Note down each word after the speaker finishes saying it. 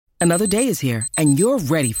Another day is here, and you're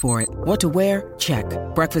ready for it. What to wear? Check.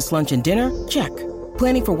 Breakfast, lunch, and dinner? Check.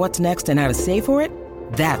 Planning for what's next and how to save for it?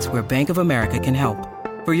 That's where Bank of America can help.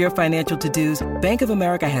 For your financial to-dos, Bank of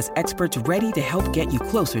America has experts ready to help get you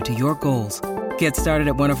closer to your goals. Get started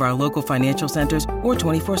at one of our local financial centers or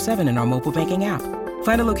 24/7 in our mobile banking app.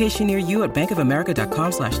 Find a location near you at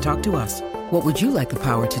bankofamerica.com/talktous. What would you like the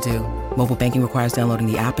power to do? Mobile banking requires downloading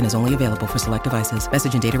the app and is only available for select devices.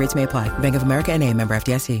 Message and data rates may apply. Bank of America N.A., member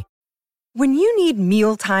FDIC. When you need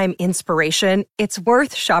mealtime inspiration, it's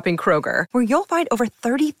worth shopping Kroger, where you'll find over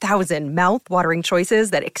 30,000 mouth-watering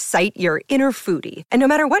choices that excite your inner foodie. And no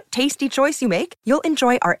matter what tasty choice you make, you'll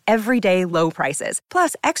enjoy our everyday low prices,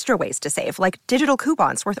 plus extra ways to save, like digital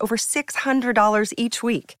coupons worth over $600 each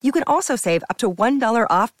week. You can also save up to $1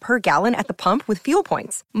 off per gallon at the pump with fuel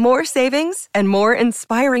points. More savings and more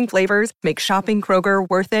inspiring flavors make shopping Kroger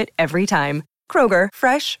worth it every time. Kroger,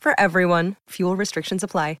 fresh for everyone. Fuel restrictions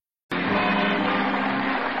apply.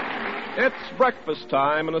 It's breakfast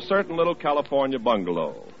time in a certain little California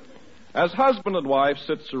bungalow. As husband and wife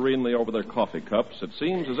sit serenely over their coffee cups, it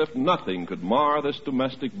seems as if nothing could mar this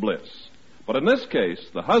domestic bliss. But in this case,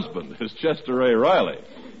 the husband is Chester A. Riley.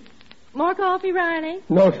 More coffee, Riley?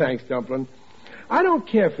 No, thanks, Dumplin'. I don't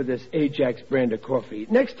care for this Ajax brand of coffee.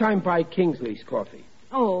 Next time, buy Kingsley's coffee.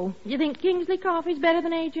 Oh, you think Kingsley coffee's better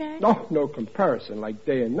than Ajax? Oh, no comparison, like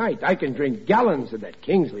day and night. I can drink gallons of that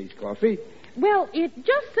Kingsley's coffee. Well, it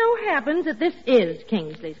just so happens that this is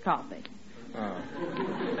Kingsley's coffee.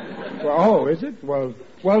 Well, is it? Well,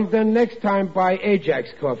 then next time buy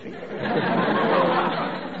Ajax coffee.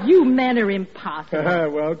 You men are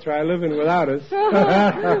impossible. Well, try living without us.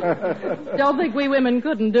 Don't think we women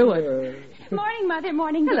couldn't do it. Morning, Mother.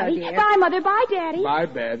 Morning, Hello, Daddy. dear. Bye, Mother. Bye, Daddy. Bye,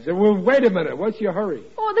 Babs. Well, wait a minute. What's your hurry?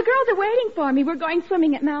 Oh, the girls are waiting for me. We're going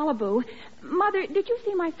swimming at Malibu. Mother, did you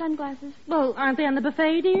see my sunglasses? Well, aren't they on the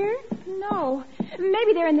buffet, dear? No.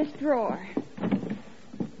 Maybe they're in this drawer.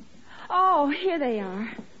 Oh, here they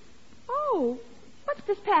are. Oh, what's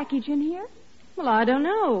this package in here? Well, I don't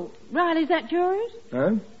know. Riley, is that yours?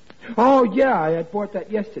 Huh? Oh, yeah, I had bought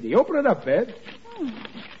that yesterday. Open it up, Babs. Oh.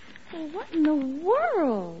 Well, what in the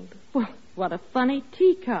world? Well, what a funny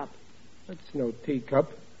teacup. That's no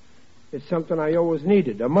teacup. It's something I always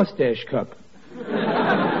needed, a mustache cup.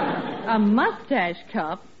 A mustache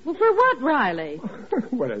cup? Well, for what, Riley?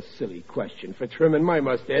 What a silly question. For trimming my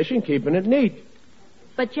mustache and keeping it neat.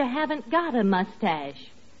 But you haven't got a mustache.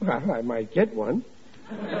 Well, I might get one.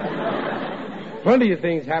 Plenty of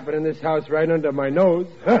things happen in this house right under my nose.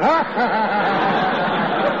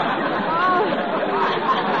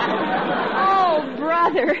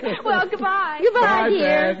 Brother. Well, goodbye. Goodbye, Bye,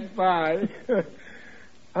 dear. Dad. Bye.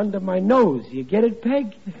 Under my nose. You get it,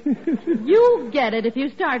 Peg? You'll get it if you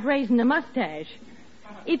start raising a mustache.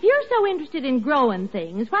 If you're so interested in growing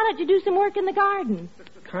things, why don't you do some work in the garden?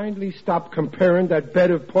 Kindly stop comparing that bed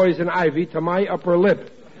of poison ivy to my upper lip.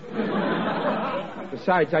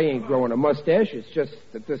 Besides, I ain't growing a mustache. It's just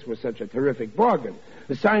that this was such a terrific bargain.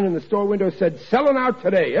 The sign in the store window said, selling out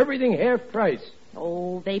today. Everything half price.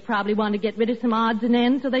 Oh, they probably want to get rid of some odds and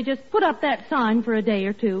ends, so they just put up that sign for a day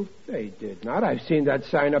or two. They did not. I've seen that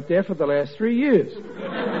sign up there for the last 3 years.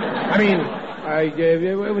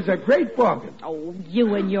 It was a great bargain. Oh,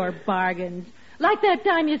 you and your bargains. Like that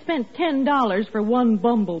time you spent $10 for one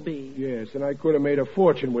bumblebee. Yes, and I could have made a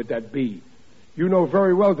fortune with that bee. You know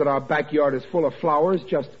very well that our backyard is full of flowers,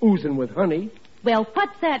 just oozing with honey. Well,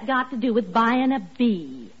 what's that got to do with buying a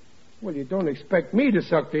bee? Well, you don't expect me to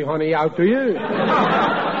suck the honey out, do you?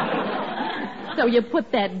 So you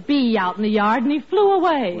put that bee out in the yard and he flew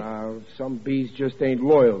away. Well, some bees just ain't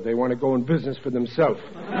loyal. They want to go in business for themselves.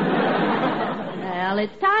 Well,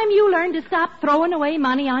 it's time you learned to stop throwing away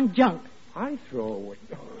money on junk. I throw away.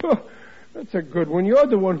 That's a good one. You're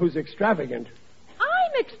the one who's extravagant.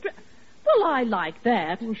 I'm Well, I like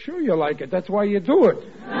that. Well, sure you like it. That's why you do it.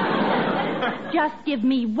 Just give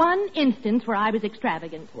me one instance where I was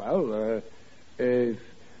extravagant. Well,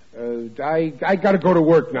 I got to go to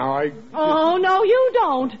work now. Oh, no, you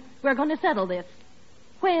don't. We're going to settle this.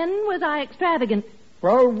 When was I extravagant?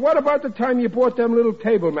 Well, what about the time you bought them little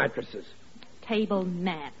table mattresses? Table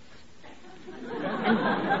mats.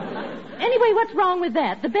 Anyway, what's wrong with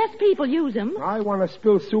that? The best people use them. I want to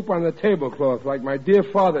spill soup on the tablecloth like my dear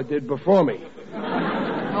father did before me.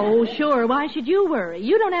 Oh, sure. Why should you worry?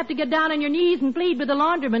 You don't have to get down on your knees and plead with the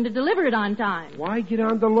laundryman to deliver it on time. Why get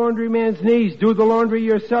on the laundryman's knees? Do the laundry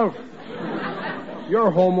yourself. You're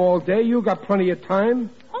home all day. You got plenty of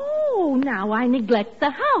time. Oh, now I neglect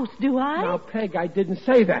the house, do I? Now, Peg, I didn't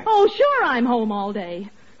say that. Oh, sure I'm home all day.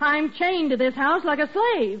 I'm chained to this house like a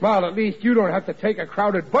slave. Well, at least you don't have to take a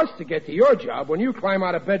crowded bus to get to your job. When you climb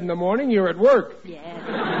out of bed in the morning, you're at work. Yes.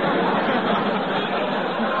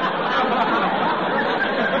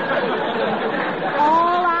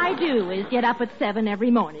 All I do is get up at 7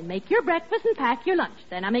 every morning, make your breakfast and pack your lunch.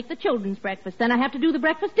 Then I make the children's breakfast. Then I have to do the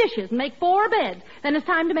breakfast dishes and make 4 beds. Then it's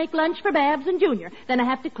time to make lunch for Babs and Junior. Then I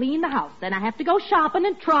have to clean the house. Then I have to go shopping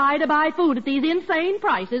and try to buy food at these insane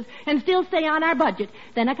prices and still stay on our budget.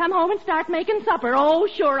 Then I come home and start making supper. Oh,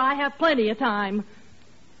 sure, I have plenty of time.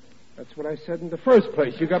 That's what I said in the first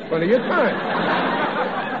place. You got plenty of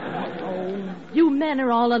time. You men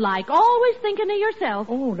are all alike, always thinking of yourself.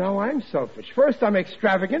 Oh, now I'm selfish. First I'm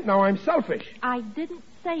extravagant, now I'm selfish. I didn't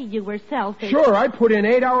say you were selfish. Sure, I put in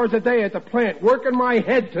 8 hours a day at the plant, working my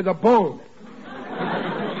head to the bone.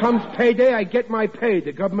 Comes payday, I get my pay.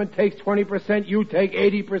 The government takes 20%, you take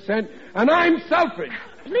 80%, and I'm selfish.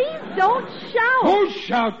 Please don't shout. Who's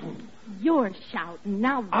shouting? You're shouting.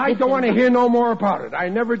 Now, I don't want to hear no more about it. I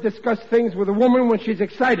never discuss things with a woman when she's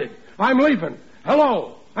excited. I'm leaving.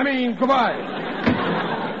 Hello. Goodbye.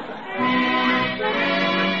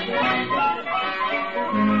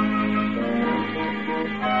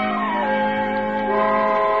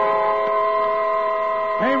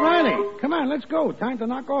 Hey, Riley, come on, let's go. Time to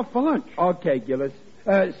knock off for lunch. Okay, Gillis.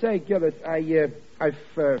 Say, Gillis, I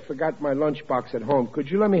forgot my lunchbox at home. Could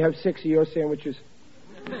you let me have 6 of your sandwiches?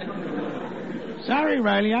 Sorry,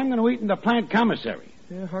 Riley, I'm going to eat in the plant commissary.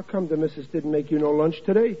 Yeah, how come the missus didn't make you no lunch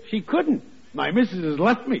today? She couldn't. My missus has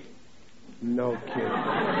left me. No kidding.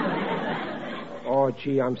 Oh,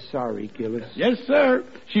 gee, I'm sorry, Gillis. Yes, sir.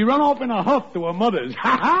 She run off in a huff to her mother's.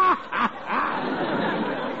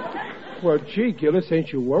 Well, gee, Gillis,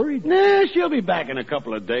 ain't you worried? Nah, she'll be back in a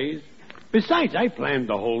couple of days. Besides, I planned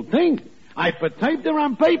the whole thing. I typed her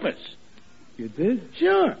on papers. You did?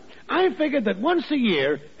 Sure. I figured that once a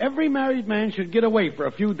year, every married man should get away for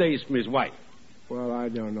a few days from his wife. Well, I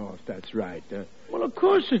don't know if that's right. Well, of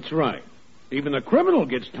course it's right. Even a criminal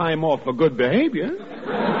gets time off for good behavior.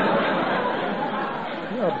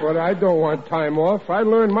 Yeah, but I don't want time off. I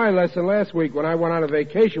learned my lesson last week when I went on a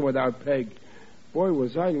vacation without Peg. Boy,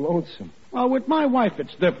 was I lonesome. Well, with my wife,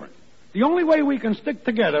 it's different. The only way we can stick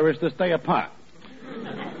together is to stay apart.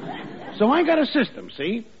 So I got a system,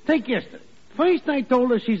 see? Take yesterday. First, I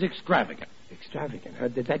told her she's extravagant. Extravagant?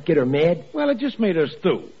 Did that get her mad? Well, it just made her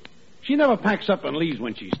stew. She never packs up and leaves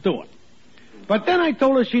when she's stewing. But then I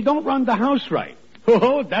told her she don't run the house right.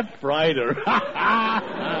 Oh, that fried her.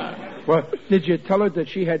 Well, did you tell her that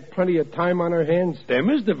she had plenty of time on her hands? Them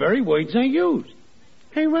is the very words I used.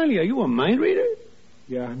 Hey, Riley, are you a mind reader?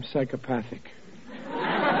 Yeah, I'm psychopathic.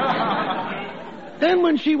 Then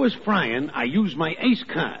when she was frying, I used my ace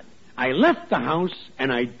card. I left the house,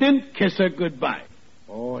 and I didn't kiss her goodbye.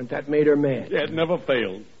 Oh, and that made her mad. It never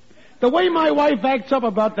failed. The way my wife acts up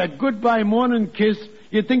about that goodbye morning kiss,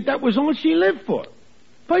 you'd think that was all she lived for.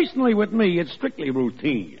 Personally, with me, it's strictly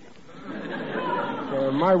routine.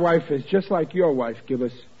 My wife is just like your wife,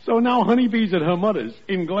 Gillis. So now Honeybee's at her mother's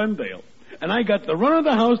in Glendale. And I got the run of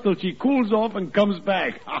the house till she cools off and comes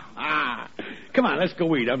back. Come on, let's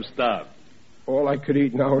go eat. I'm starved. All I could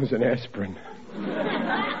eat now is an aspirin.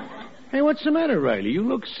 Hey, what's the matter, Riley? You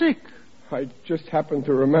look sick. I just happened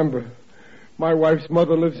to remember. My wife's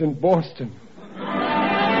mother lives in Boston.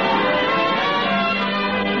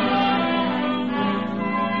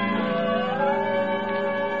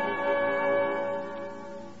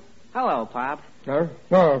 Hello, Pop. Huh?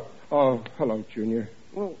 Oh, hello, Junior.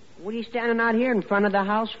 Well, what are you standing out here in front of the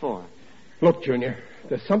house for? Look, Junior,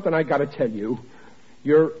 there's something I got to tell you.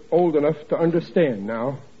 You're old enough to understand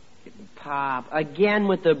now. Pop, again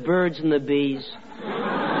with the birds and the bees.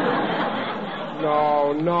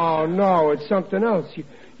 No, it's something else.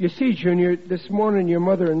 You see, Junior, this morning your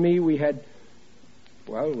mother and me, we had...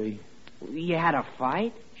 Well, You had a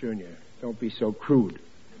fight? Junior, don't be so crude.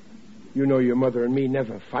 You know your mother and me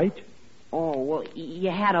never fight. Oh, well, you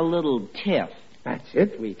had a little tiff. That's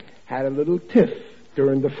it. We had a little tiff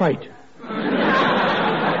during the fight.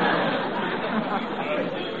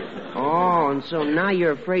 Oh, and so now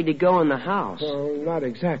you're afraid to go in the house. Well, not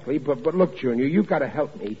exactly, but look, Junior, you've got to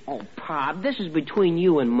help me. Oh, Pop, this is between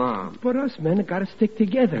you and Mom. But us men have got to stick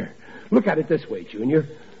together. Look at it this way, Junior.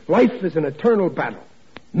 Life is an eternal battle.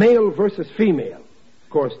 Male versus female. Of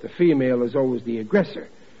course, the female is always the aggressor.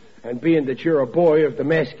 And being that you're a boy of the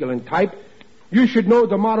masculine type, you should know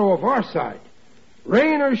the motto of our side.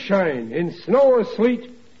 Rain or shine, in snow or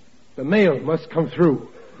sleet, the male must come through.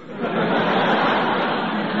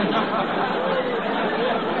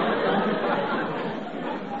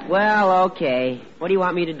 Well, okay. What do you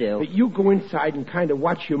want me to do? You go inside and kind of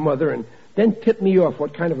watch your mother and Then tip me off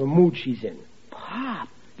what kind of a mood she's in. Pop,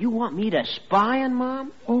 you want me to spy on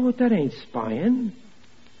Mom? Oh, that ain't spying.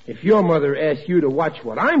 If your mother asked you to watch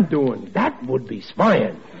what I'm doing, that would be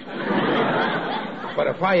spying. But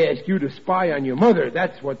if I ask you to spy on your mother,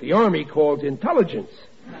 that's what the Army calls intelligence.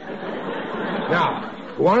 Now,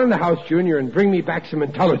 go on in the house, Junior, and bring me back some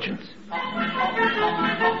intelligence.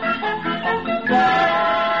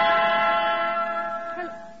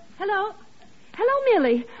 Hello? Hello,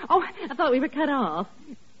 Millie. Oh, I thought we were cut off.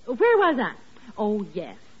 Where was I? Oh,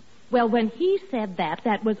 yes. Well, when he said that,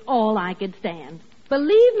 that was all I could stand.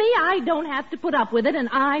 Believe me, I don't have to put up with it, and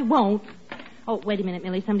I won't. Oh, wait a minute,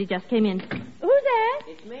 Millie. Somebody just came in. Who's that?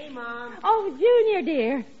 It's me, Mom. Oh, Junior,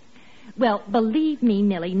 dear. Well, believe me,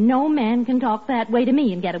 Millie, no man can talk that way to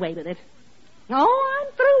me and get away with it. Oh, I'm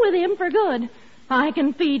through with him for good. I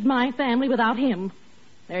can feed my family without him.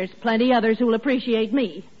 There's plenty others who'll appreciate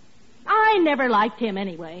me. I never liked him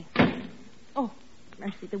anyway. Oh,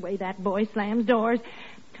 mercy, the way that boy slams doors.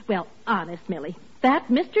 Well, honest, Millie, that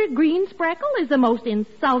Mr. Greenspreckle is the most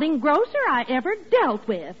insulting grocer I ever dealt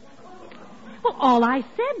with. Well, all I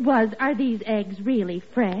said was, are these eggs really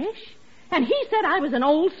fresh? And he said I was an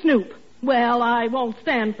old snoop. Well, I won't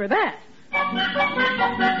stand for that.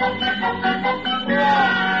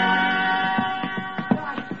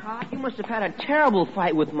 Pop, you must have had a terrible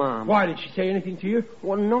fight with Mom. Why, did she say anything to you?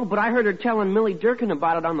 Well, no, but I heard her telling Millie Durkin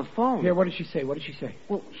about it on the phone. Yeah, what did she say? What did she say?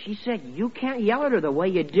 Well, she said you can't yell at her the way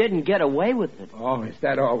you did and get away with it. Oh, is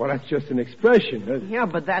that all? Well, that's just an expression. Yeah,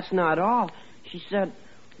 but that's not all. She said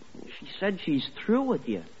she's through with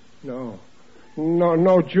you. No,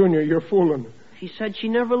 Junior, you're fooling. She said she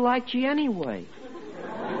never liked you anyway.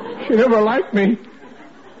 She never liked me.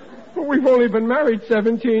 Well, we've only been married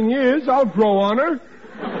 17 years. I'll grow on her.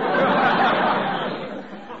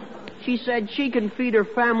 She said she can feed her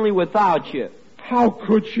family without you. How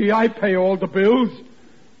could she? I pay all the bills.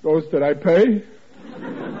 Those that I pay.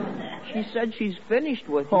 She said she's finished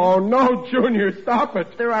with you. Oh, no, Junior, stop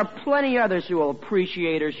it. There are plenty others who will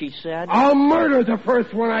appreciate her, she said. I'll murder the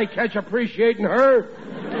first one I catch appreciating her.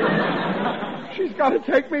 She's got to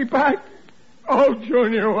take me back. Oh,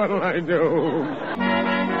 Junior, what'll I do?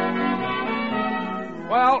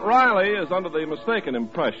 Well, Riley is under the mistaken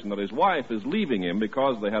impression that his wife is leaving him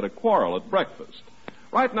because they had a quarrel at breakfast.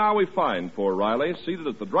 Right now we find poor Riley seated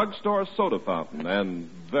at the drugstore soda fountain and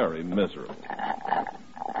very miserable.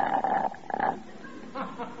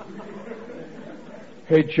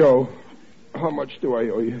 Hey, Joe, how much do I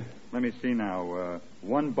owe you? Let me see now.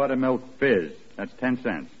 One buttermilk fizz. That's 10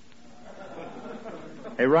 cents.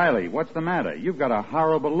 Hey, Riley, what's the matter? You've got a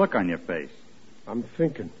horrible look on your face. I'm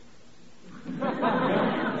thinking.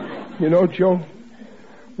 You know, Joe,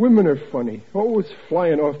 women are funny, always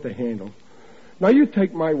flying off the handle. Now, you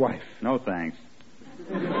take my wife. No, thanks.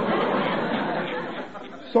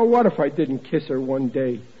 So what if I didn't kiss her one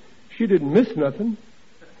day? She didn't miss nothing.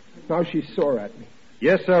 Now she's sore at me.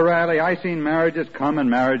 Yes, sir, Riley, I seen marriages come and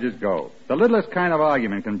marriages go. The littlest kind of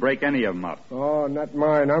argument can break any of them up. Oh, not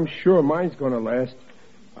mine. I'm sure mine's going to last.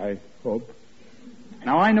 I hope.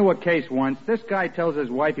 Now, I knew a case once. This guy tells his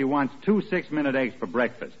wife he wants 2 6-minute eggs for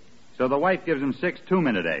breakfast. So the wife gives him 6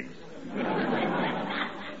 2-minute eggs.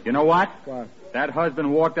 You know what? What? That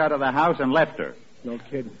husband walked out of the house and left her. No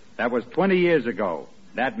kidding. That was 20 years ago.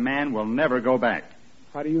 That man will never go back.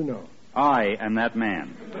 How do you know? I am that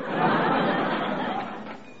man.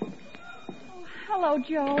 Hello,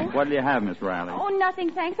 Joe. What do you have, Miss Riley? Oh,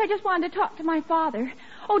 nothing, thanks. I just wanted to talk to my father.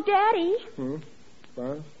 Oh, Daddy.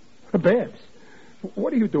 Babs,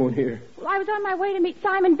 what are you doing here? Well, I was on my way to meet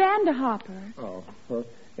Simon Vanderhopper. Oh,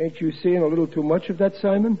 ain't you seeing a little too much of that,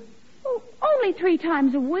 Simon? Oh, only 3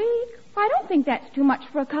 times a week. I don't think that's too much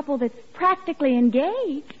for a couple that's practically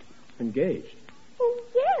engaged. Engaged? Oh,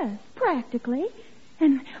 yes, practically.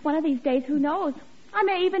 And one of these days, who knows, I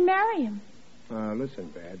may even marry him. Listen,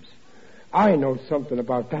 Babs, I know something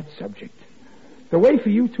about that subject. The way for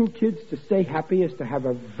you 2 kids to stay happy is to have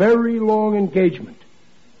a very long engagement.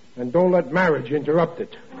 And don't let marriage interrupt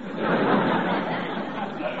it.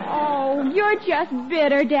 Oh, you're just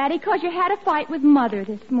bitter, Daddy, because you had a fight with Mother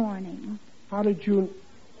this morning. How did you...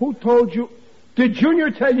 Who told you... Did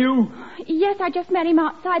Junior tell you? Yes, I just met him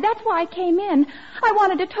outside. That's why I came in. I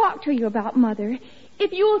wanted to talk to you about Mother.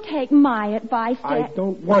 If you'll take my advice, I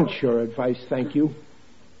don't want your advice, thank you.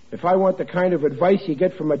 If I want the kind of advice you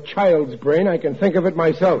get from a child's brain, I can think of it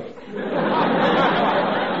myself. But,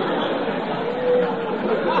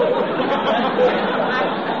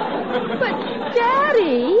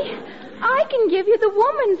 Daddy, I can give you the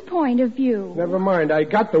woman's point of view. Never mind, I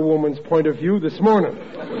got the woman's point of view this morning.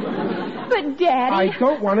 But, Daddy... I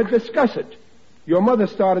don't want to discuss it. Your mother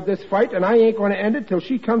started this fight, and I ain't going to end it till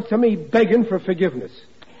she comes to me begging for forgiveness.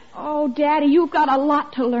 Oh, Daddy, you've got a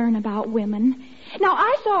lot to learn about women. Now,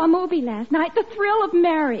 I saw a movie last night, The Thrill of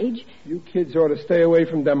Marriage. You kids ought to stay away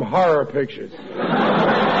from them horror pictures.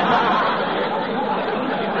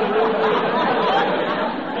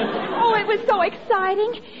 Oh, it was so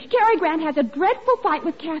exciting. Cary Grant has a dreadful fight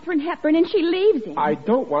with Katharine Hepburn, and she leaves him. I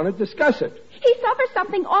don't want to discuss it. He suffers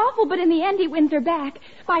something awful, but in the end he wins her back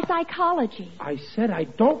by psychology. I said I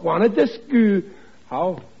don't want to discuss.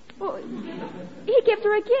 How? Well, he gives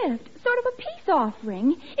her a gift, sort of a peace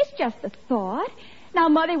offering. It's just a thought. Now,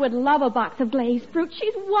 Mother would love a box of glazed fruit.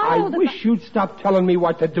 She's wild I wish you'd stop telling me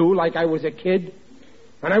what to do like I was a kid.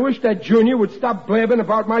 And I wish that Junior would stop blabbing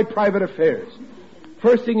about my private affairs.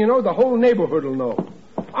 First thing you know, the whole neighborhood will know.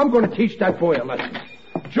 I'm going to teach that boy a lesson.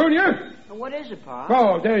 Junior! What is it, Pa?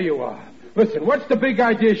 Oh, there you are. Listen, what's the big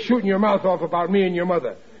idea shooting your mouth off about me and your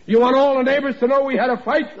mother? You want all the neighbors to know we had a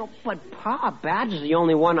fight? No, but, Pa, Babs is the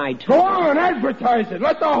only one I took. Go on, advertise it.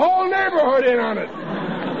 Let the whole neighborhood in on it.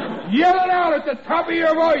 Yell it out at the top of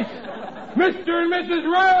your voice. Mr. and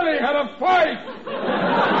Mrs. Riley had a fight.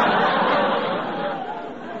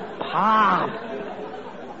 Pop.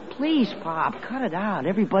 Please, Pop, cut it out.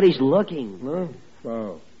 Everybody's looking. Huh?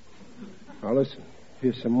 Oh. Now, listen.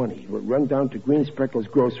 Here's some money. Run down to Green Speckle's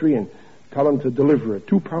grocery and tell him to deliver a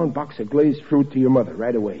 2-pound box of glazed fruit to your mother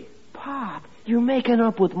right away. Pop, you're making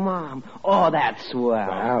up with Mom. Oh, that's swell.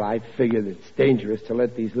 Well, I figured it's dangerous to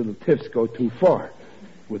let these little tiffs go too far.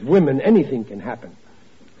 With women, anything can happen.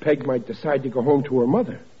 Peg might decide to go home to her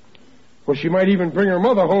mother. Or she might even bring her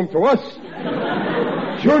mother home to us.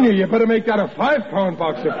 Junior, you better make that a 5-pound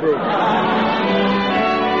box of fruit.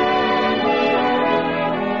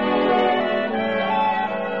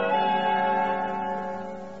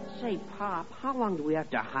 Say, Pop, how long do we have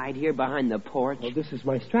to hide here behind the porch? Well, this is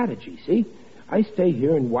my strategy, see? I stay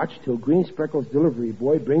here and watch till Green Speckle's delivery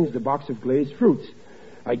boy brings the box of glazed fruits.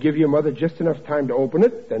 I give your mother just enough time to open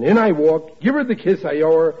it, then in I walk, give her the kiss I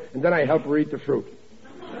owe her, and then I help her eat the fruit.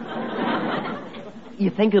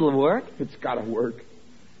 You think it'll work? It's gotta work.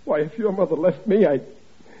 Why, if your mother left me,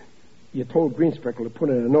 You told Green Speckle to put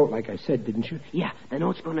in a note like I said, didn't you? Yeah, the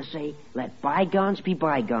note's going to say, let bygones be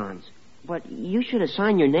bygones. But you should have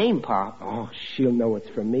signed your name, Pop. Oh, she'll know it's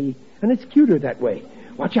from me. And it's cuter that way.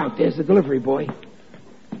 Watch out, there's the delivery boy.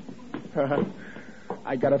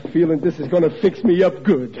 I got a feeling this is going to fix me up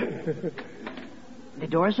good. The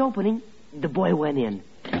door's opening. The boy went in.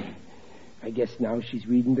 I guess now she's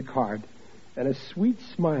reading the card. And a sweet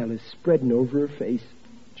smile is spreading over her face.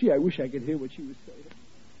 Gee, I wish I could hear what she was saying.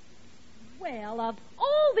 Well, of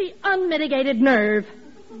all the unmitigated nerve.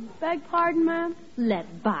 Beg pardon, ma'am?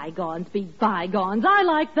 Let bygones be bygones. I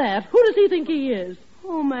like that. Who does he think he is?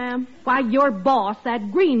 Oh, ma'am. Why, your boss,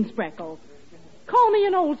 that Green Speckle. Call me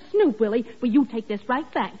an old snoop, Willie, but you take this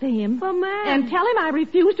right back to him. But, ma'am. And tell him I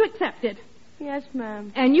refuse to accept it. Yes,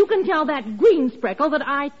 ma'am. And you can tell that Green Speckle that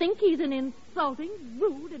I think he's an insulting,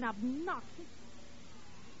 rude, and obnoxious...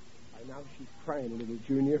 By now she's crying a little,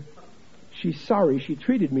 Junior. She's sorry she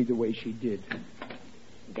treated me the way she did.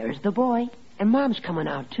 There's the boy. And Mom's coming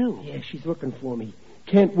out, too. Yeah, she's looking for me.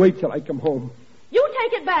 Can't wait till I come home. You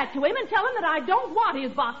take it back to him and tell him that I don't want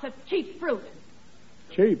his box of cheap fruit.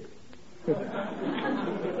 Cheap? It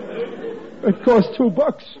costs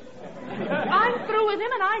 $2. I'm through with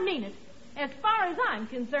him, and I mean it. As far as I'm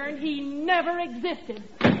concerned, he never existed.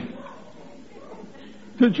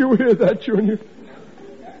 Did you hear that, Junior?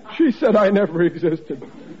 She said I never existed.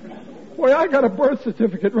 Boy, I got a birth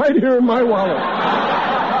certificate right here in my wallet.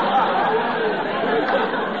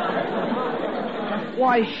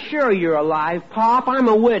 Why, sure you're alive, Pop. I'm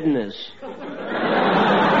a witness.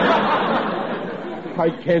 I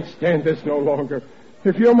can't stand this no longer.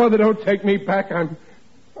 If your mother don't take me back,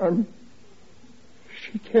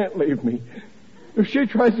 She can't leave me. If she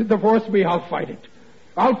tries to divorce me, I'll fight it.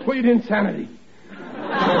 I'll plead insanity.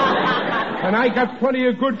 And I got plenty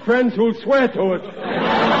of good friends who'll swear to it.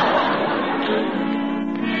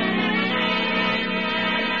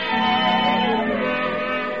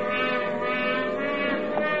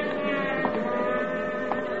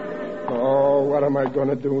 Oh, what am I going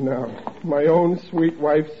to do now? My own sweet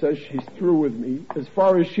wife says she's through with me. As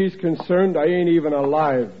far as she's concerned, I ain't even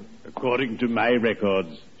alive. According to my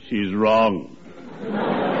records, she's wrong.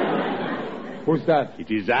 Who's that? It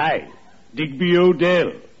is I, Digby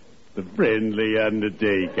Odell, the friendly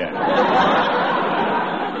undertaker.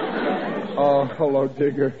 Oh, hello,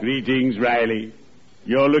 Digger. Greetings, Riley.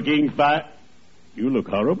 You're looking fat. You look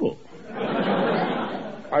horrible.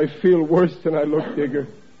 I feel worse than I look, Digger.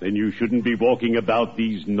 Then you shouldn't be walking about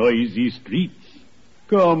these noisy streets.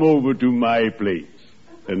 come over to my place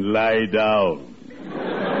and lie down.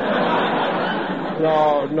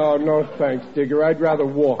 No, thanks, Digger. I'd rather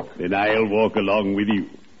walk. Then I'll walk along with you.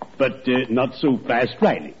 But not so fast,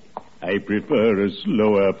 Riley. I prefer a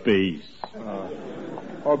slower pace.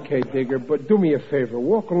 Okay, Digger, but do me a favor.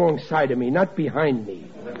 Walk alongside of me, not behind me.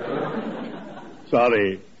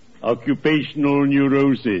 Sorry. Occupational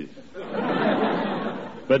neurosis.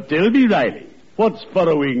 But tell me, Riley, what's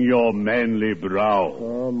furrowing your manly brow?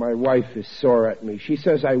 Oh, my wife is sore at me. She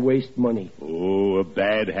says I waste money. Oh, a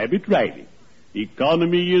bad habit, Riley.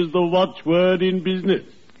 Economy is the watchword in business.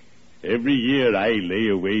 Every year I lay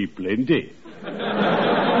away plenty.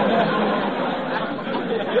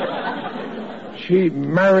 Gee,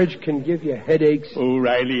 marriage can give you headaches. Oh,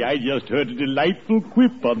 Riley, I just heard a delightful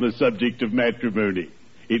quip on the subject of matrimony.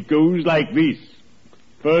 It goes like this.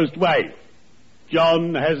 First wife,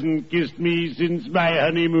 John hasn't kissed me since my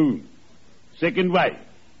honeymoon. Second wife,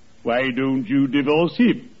 why don't you divorce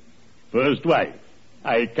him? First wife,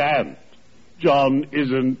 I can't. John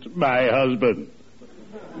isn't my husband.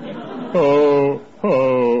 Ho,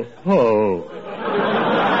 ho, ho.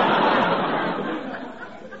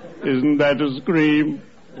 Isn't that a scream?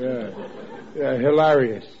 Yeah,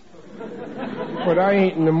 hilarious. But I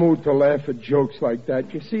ain't in the mood to laugh at jokes like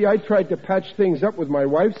that. You see, I tried to patch things up with my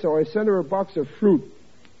wife, so I sent her a box of fruit.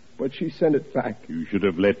 But she sent it back. You should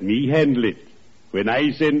have let me handle it. When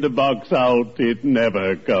I send a box out, it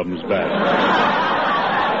never comes back.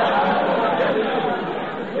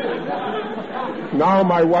 Now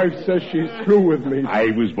my wife says she's through with me.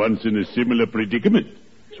 I was once in a similar predicament.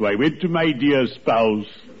 So I went to my dear spouse,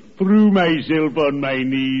 threw myself on my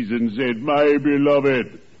knees and said, "My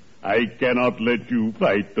beloved, I cannot let you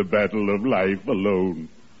fight the battle of life alone.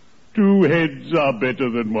 2 heads are better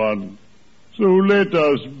than one. So let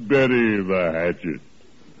us bury the hatchet."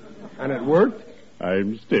 And it worked?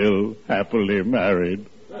 I'm still happily married.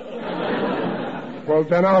 Well,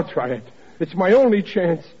 then I'll try it. It's my only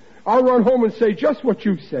chance. I'll run home and say just what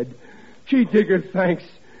you said. Gee, Digger, thanks.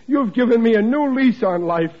 You've given me a new lease on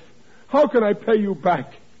life. How can I pay you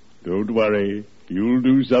back? Don't worry. You'll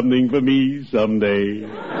do something for me someday.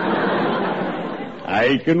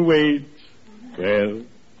 I can wait. Well,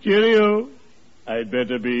 cheerio. I'd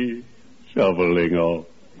better be shoveling off.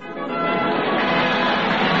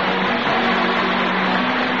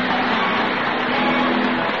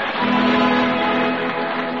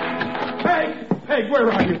 Peg,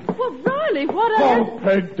 where are you? Well, Riley, what Oh,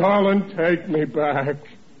 Peg, darling, take me back.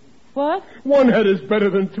 What? 1 head is better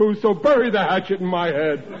than 2, so bury the hatchet in my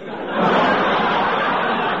head.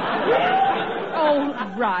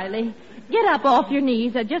 Oh, Riley, get up off your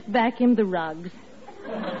knees or just vacuum the rugs.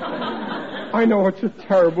 I know it's a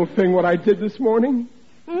terrible thing what I did this morning.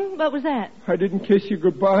 What was that? I didn't kiss you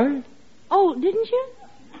goodbye. Oh, didn't you?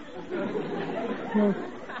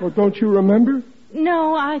 Well, don't you remember?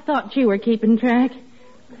 No, I thought you were keeping track.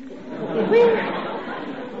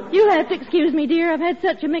 Well, you'll have to excuse me, dear. I've had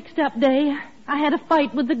such a mixed-up day. I had a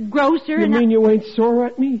fight with the grocer You mean you ain't sore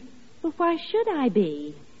at me? Well, why should I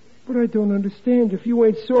be? But I don't understand. If you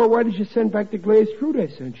ain't sore, why did you send back the glazed fruit I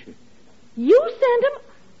sent you? You sent him?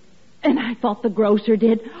 And I thought the grocer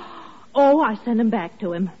did. Oh, I sent him back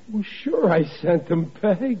to him. Well, sure I sent them,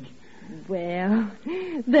 Peg. Well,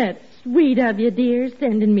 that's sweet of you, dear,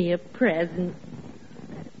 sending me a present.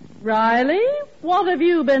 Riley, what have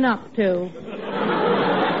you been up to?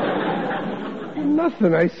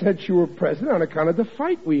 Nothing. I sent you a present on account of the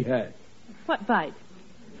fight we had. What fight?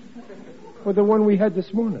 Well, the one we had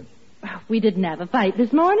this morning. We didn't have a fight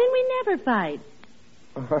this morning. We never fight.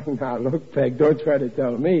 Oh, now, look, Peg, don't try to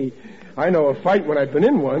tell me. I know a fight when I've been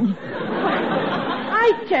in one.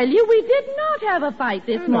 I tell you, we did not have a fight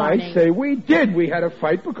this morning. I say we did. We had a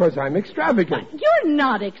fight because I'm extravagant. You're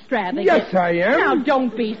not extravagant. Yes, I am. Now,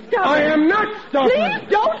 don't be stubborn. I am not stubborn. Please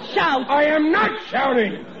don't shout. I am not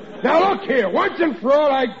shouting. Now, look here. Once and for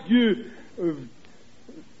all,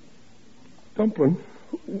 Dumplin',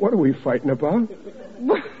 what are we fighting about?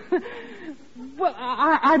 Well,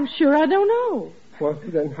 I'm sure I don't know. Well,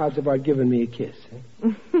 then how's about giving me a kiss?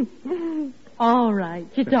 Eh? All right.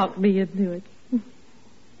 You talked me into it.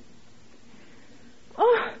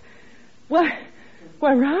 Oh, well,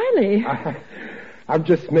 Riley. I'm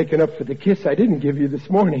just making up for the kiss I didn't give you this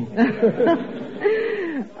morning.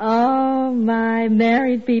 Oh, my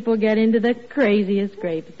married people get into the craziest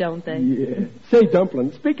scrapes, don't they? Yeah. Say,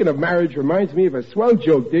 Dumplin', speaking of marriage reminds me of a swell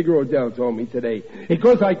joke Digger Odell told me today. It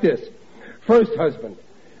goes like this. First husband,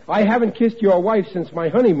 I haven't kissed your wife since my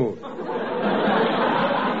honeymoon.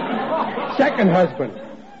 Second husband,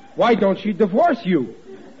 why don't she divorce you?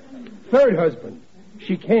 Third husband,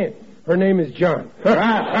 she can't. Her name is John. Well,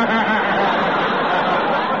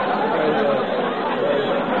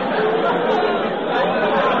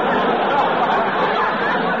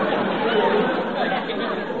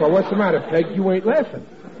 what's the matter, Peg? You ain't laughing.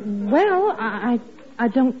 Well, I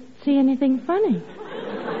don't see anything funny.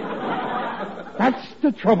 That's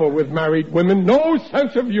the trouble with married women. No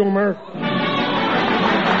sense of humor.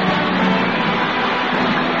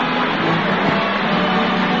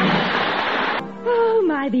 Oh,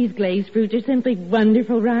 my, these glazed fruits are simply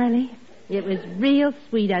wonderful, Riley. It was real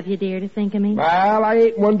sweet of you, dear, to think of me. Well, I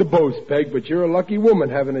ain't one to boast, Peg, but you're a lucky woman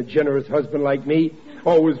having a generous husband like me.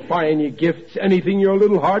 Always buying you gifts, anything your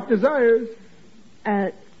little heart desires.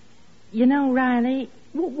 You know, Riley...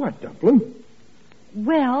 What, Dumplin'?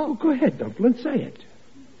 Well... Go ahead, Dumplin', say it.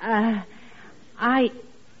 I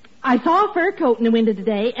saw a fur coat in the window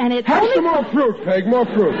today, and it's Have some more fruit, Peg, more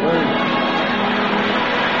fruit.